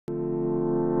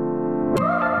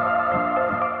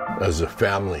As a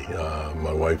family,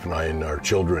 my wife and I and our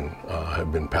children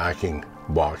have been packing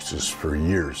boxes for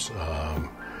years.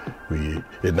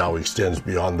 It now extends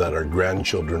beyond that. Our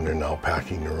grandchildren are now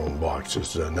packing their own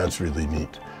boxes, and that's really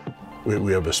neat.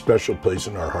 We have a special place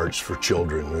in our hearts for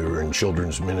children. We were in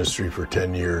children's ministry for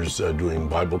 10 years doing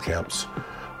Bible camps,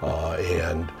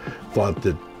 and thought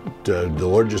that the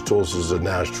Lord just told us is a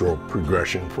natural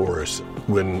progression for us.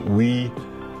 When we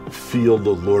feel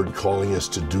the Lord calling us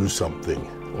to do something,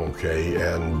 okay,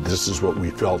 and this is what we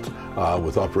felt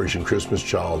with Operation Christmas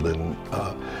Child, and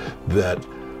that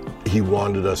He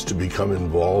wanted us to become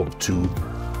involved to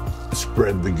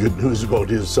spread the good news about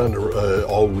His Son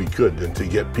all we could, and to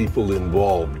get people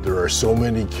involved. There are so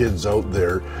many kids out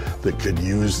there that could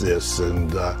use this,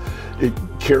 and it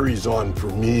carries on for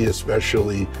me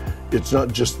especially. It's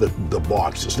not just the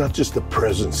box, it's not just the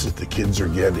presents that the kids are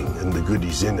getting and the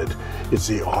goodies in it. It's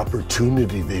the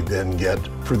opportunity they then get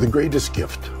for the greatest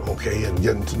gift, okay, and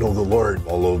getting to know the Lord.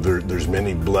 Although there's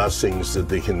many blessings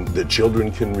that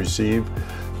children can receive,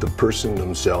 the person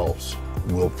themselves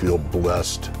will feel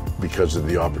blessed because of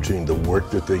the opportunity, the work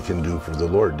that they can do for the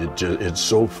Lord. It's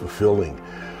so fulfilling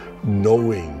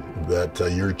knowing that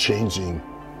you're changing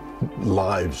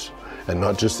lives, and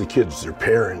not just the kids, their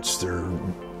parents, their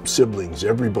siblings,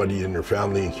 everybody in their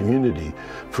family and community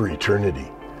for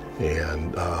eternity.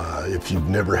 And if you've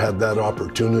never had that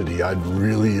opportunity, I'd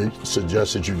really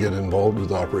suggest that you get involved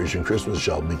with Operation Christmas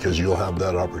Child, because you'll have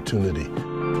that opportunity.